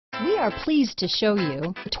We are pleased to show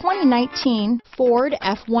you the 2019 Ford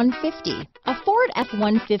F-150. A Ford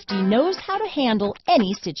F-150 knows how to handle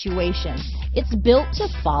any situation. It's built to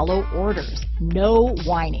follow orders, no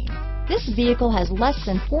whining. This vehicle has less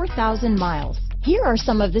than 4,000 miles. Here are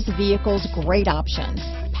some of this vehicle's great options: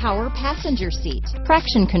 power passenger seat,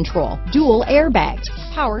 traction control, dual airbags,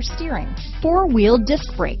 power steering, four-wheel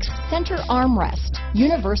disc brakes, center armrest,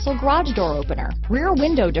 universal garage door opener, rear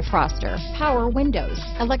window defroster, power windows,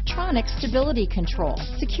 electronic stability control,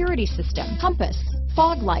 security system, compass,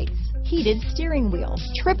 fog lights, heated steering wheel,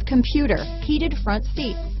 trip computer, heated front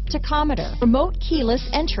seats, tachometer, remote keyless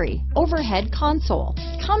entry, overhead console.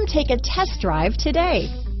 Come take a test drive today.